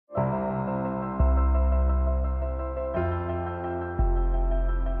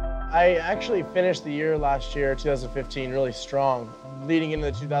I actually finished the year last year, 2015, really strong. Leading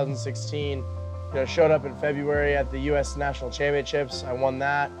into 2016, showed up in February at the U.S. National Championships. I won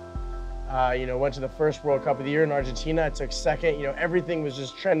that. Went to the first World Cup of the year in Argentina. I took second. Everything was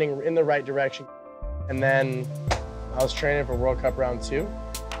just trending in the right direction. And then I was training for World Cup round 2.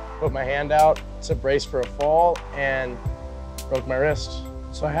 Put my hand out to brace for a fall and broke my wrist.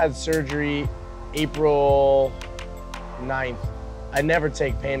 So I had surgery April 9th. I never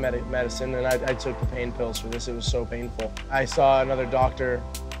take pain medicine, and I took the pain pills for this. It was so painful. I saw another doctor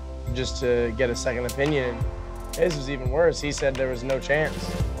just to get a second opinion. His was even worse. He said there was no chance.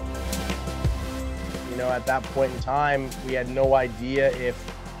 At that point in time, we had no idea if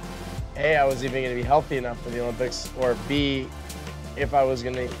A, I was even going to be healthy enough for the Olympics, or B, if I was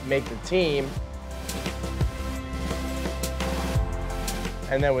going to make the team.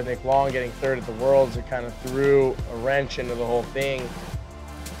 And then with Nick Long getting third at the Worlds, it kind of threw a wrench into the whole thing,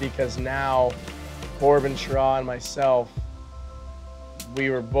 because now Corbin, Shira, and myself, we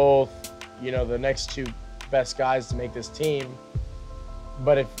were both, the next two best guys to make this team.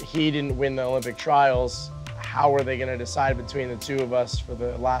 But if he didn't win the Olympic trials, how were they going to decide between the two of us for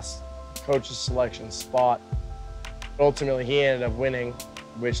the last coach's selection spot? Ultimately, he ended up winning,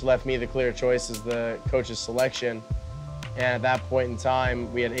 which left me the clear choice as the coach's selection. And at that point in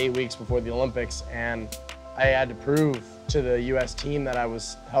time, we had 8 weeks before the Olympics, and I had to prove to the U.S. team that I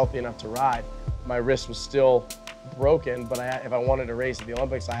was healthy enough to ride. My wrist was still broken, but if I wanted to race at the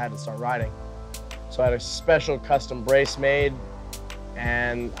Olympics, I had to start riding. So I had a special custom brace made,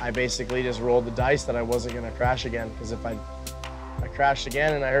 and I basically just rolled the dice that I wasn't going to crash again, because if I crashed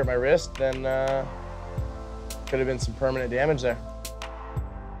again and I hurt my wrist, then could have been some permanent damage there.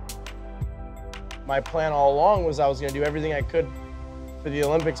 My plan all along was I was going to do everything I could for the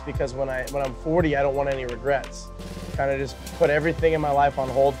Olympics, because when I'm 40, I don't want any regrets. Kind of just put everything in my life on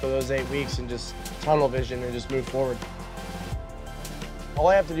hold for those 8 weeks and just tunnel vision and just move forward. All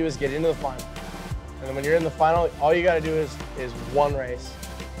I have to do is get into the final. And then when you're in the final, all you got to do is one race.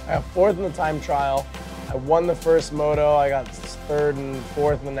 I got 4th in the time trial. I won the first moto. I got 3rd and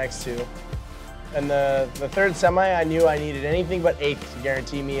 4th in the next 2. And the 3rd semi, I knew I needed anything but 8th to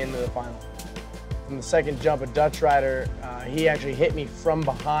guarantee me into the final. From the 2nd jump, a Dutch rider, he actually hit me from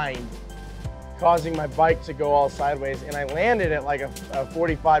behind, causing my bike to go all sideways, and I landed at like a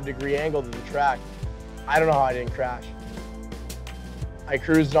 45-degree angle to the track. I don't know how I didn't crash. I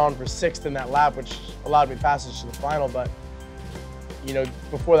cruised on for 6th in that lap, which allowed me passage to the final, but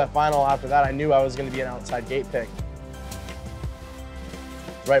before that final, after that, I knew I was going to be an outside gate pick.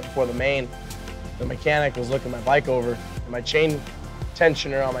 Right before the main, the mechanic was looking my bike over, and my chain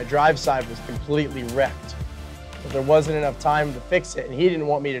tensioner on my drive side was completely wrecked. But there wasn't enough time to fix it, and he didn't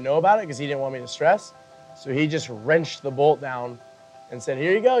want me to know about it because he didn't want me to stress. So he just wrenched the bolt down and said,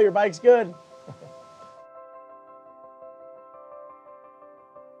 "Here you go, your bike's good."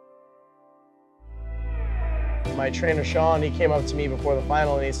 My trainer, Sean, he came up to me before the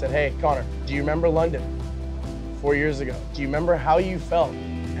final and he said, "Hey, Connor, do you remember London 4 years ago? Do you remember how you felt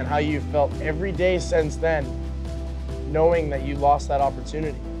and how you felt every day since then, knowing that you lost that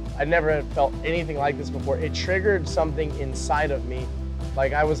opportunity?" I never had felt anything like this before. It triggered something inside of me.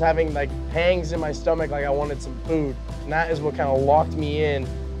 Like I was having like pangs in my stomach, like I wanted some food. And that is what kind of locked me in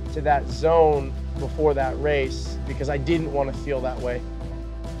to that zone before that race, because I didn't want to feel that way.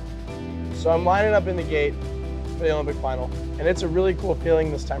 So I'm lining up in the gate for the Olympic final, and it's a really cool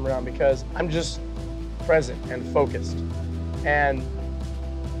feeling this time around because I'm just present and focused and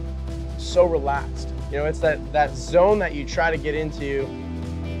so relaxed. It's that zone that you try to get into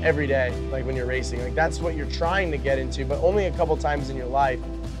every day, like when you're racing. Like that's what you're trying to get into, but only a couple times in your life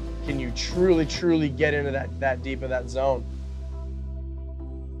can you truly get into that deep of that zone.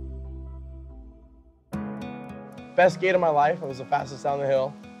 Best gate of my life. I was the fastest down the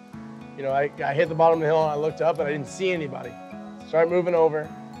hill. I hit the bottom of the hill and I looked up and I didn't see anybody. Start moving over.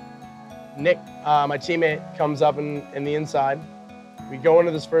 Nick, my teammate, comes up in the inside. We go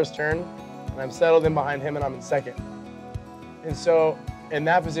into this first turn and I'm settled in behind him and I'm in 2nd. And so in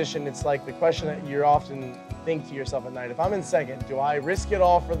that position, it's like the question that you often think to yourself at night: if I'm in 2nd, do I risk it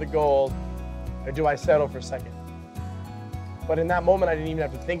all for the gold or do I settle for 2nd? But in that moment, I didn't even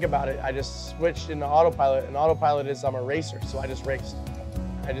have to think about it. I just switched into autopilot, and autopilot is I'm a racer, so I just raced.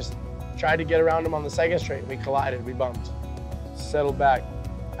 I just tried to get around him on the 2nd straight. We collided, we bumped, settled back.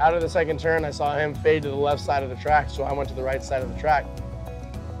 Out of the 2nd turn, I saw him fade to the left side of the track, so I went to the right side of the track.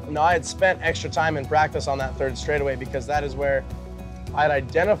 Now, I had spent extra time in practice on that 3rd straightaway because that is where I'd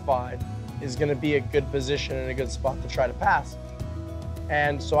identified is going to be a good position and a good spot to try to pass.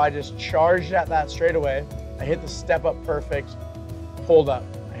 And so I just charged at that straightaway. I hit the step up perfect, pulled up.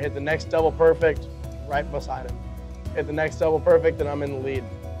 I hit the next double perfect right beside him. Hit the next double perfect and I'm in the lead.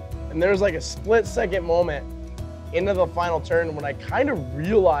 And there's like a split-second moment into the final turn when I kind of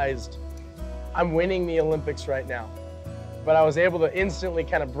realized I'm winning the Olympics right now. But I was able to instantly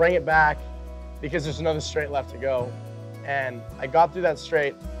kind of bring it back because there's another straight left to go. And I got through that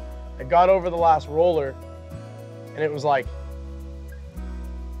straight. I got over the last roller, and it was like,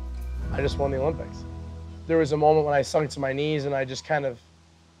 I just won the Olympics. There was a moment when I sunk to my knees and I just kind of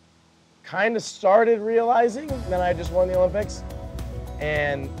started realizing that I just won the Olympics.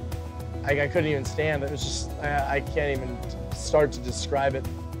 And I couldn't even stand. It was just, I can't even start to describe it.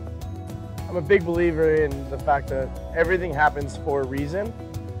 I'm a big believer in the fact that everything happens for a reason,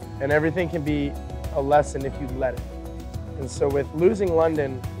 and everything can be a lesson if you let it. And so with losing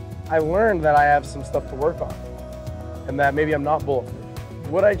London, I learned that I have some stuff to work on, and that maybe I'm not bulletproof.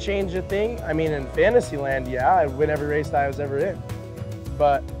 Would I change a thing? I mean, in Fantasyland, yeah, I'd win every race that I was ever in.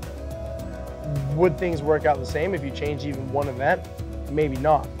 But would things work out the same if you change even one event? Maybe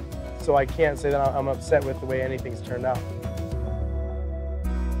not. So I can't say that I'm upset with the way anything's turned out.